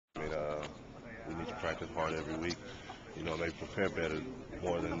practice hard every week. You know, they prepare better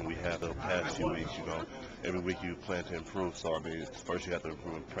more than we have the past few weeks. You know, every week you plan to improve. So I mean, first you have to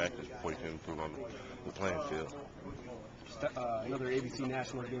improve in practice before you can improve on the playing field. Another ABC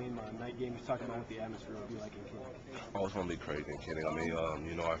national game, night game. Just talking about what the atmosphere will be like in Kenny. Oh, it's gonna be crazy in Kenny. I mean,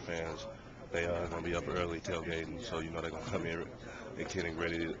 you know, our fans, they are gonna be up early tailgating, so you know they're gonna come here in Kenny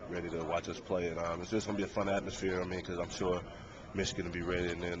ready to watch us play. And it's just gonna be a fun atmosphere. I mean, because I'm sure Michigan will be ready,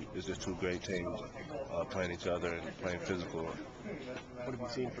 and then it's just two great teams playing each other and playing physical. What have you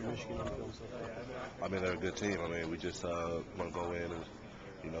seen from Michigan on film so far? I mean, they're a good team. I mean, we just want to go in and,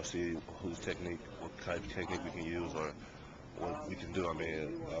 you know, see whose technique, what type of technique we can use or what we can do. I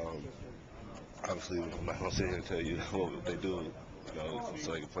mean, obviously, I'm not going to sit here and tell you what they do, you know,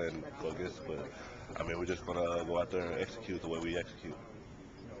 so they can play and go against. But, I mean, we're just going to go out there and execute the way we execute.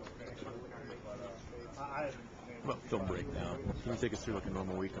 Well, film breakdown. Can you take us through like a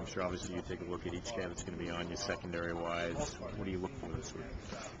normal week? I'm sure obviously you take a look at each guy that's going to be on you secondary-wise. What do you look for this week?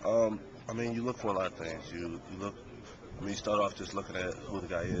 I mean, you look for a lot of things. You look. I mean, you start off just looking at who the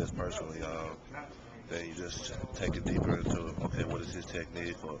guy is personally. Then you just take it deeper into, okay, what is his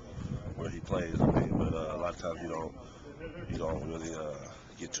technique or where he plays. I mean, but a lot of times you don't really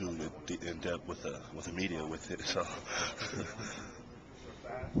get too in depth with the media with it. So.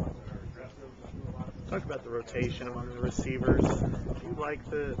 Talk about the rotation among the receivers. Do you like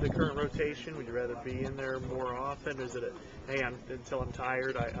the current rotation? Would you rather be in there more often? Is it hey, until I'm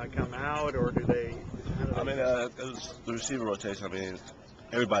tired, I come out, or do they? I mean, the receiver rotation. I mean,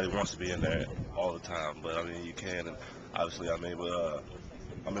 everybody wants to be in there all the time, but I mean, you can. And obviously, I mean,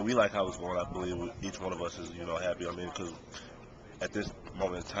 we like how it's going. I believe each one of us is, you know, happy. I mean, because at this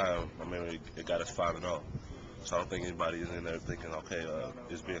moment in time, I mean, it got us 5-0. So I don't think anybody is in there thinking, okay,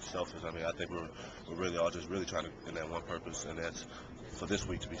 it's being selfish. I mean, I think we're really all just really trying to in that one purpose, and that's for this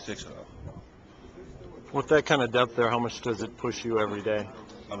week to be 6-0. With that kind of depth there, how much does it push you every day?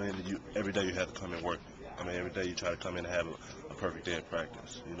 I mean, every day you have to come and work. I mean, every day you try to come in and have a perfect day of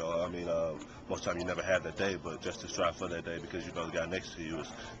practice. You know, I mean, most of the time you never have that day, but just to strive for that day because you know the guy next to you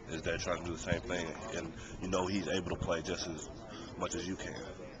is there trying to do the same thing, and you know he's able to play just as much as you can.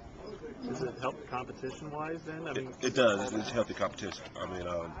 Does it help competition-wise then? I mean, it does. It's healthy competition. I mean,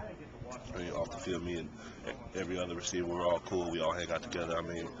 off the field, me and every other receiver, we're all cool. We all hang out together. I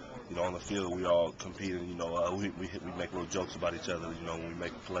mean, you know, on the field, we all compete, and you know, we make little jokes about each other. You know, when we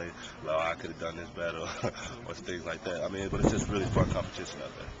make a play, like, oh, I could have done this better, or things like that. I mean, but it's just really fun competition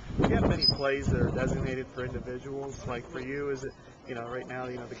out there. Do you have many plays that are designated for individuals? Like for you, is it, you know, right now,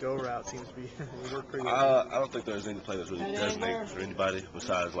 you know, the go route seems to be work pretty well. I don't think there's any play that's really designated for anybody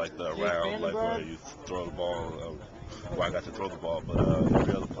besides like the around, like where you throw the ball, where I got to throw the ball. But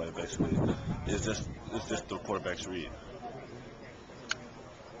every other play basically is just the quarterback's read.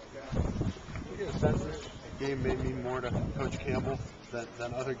 You get a sense this game may mean more to Coach Campbell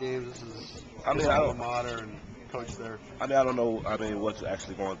than other games. This is alma mater and coach there. I mean, I don't know. I mean, what's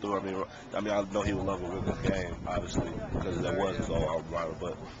actually going through. I know he would love to win this game, obviously, because that was his old alma mater.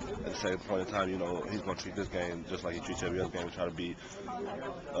 But at the same point in time, you know, he's going to treat this game just like he treats every other game and try to be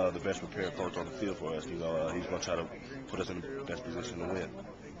the best prepared coach on the field for us. You know, he's going to try to put us in the best position to win.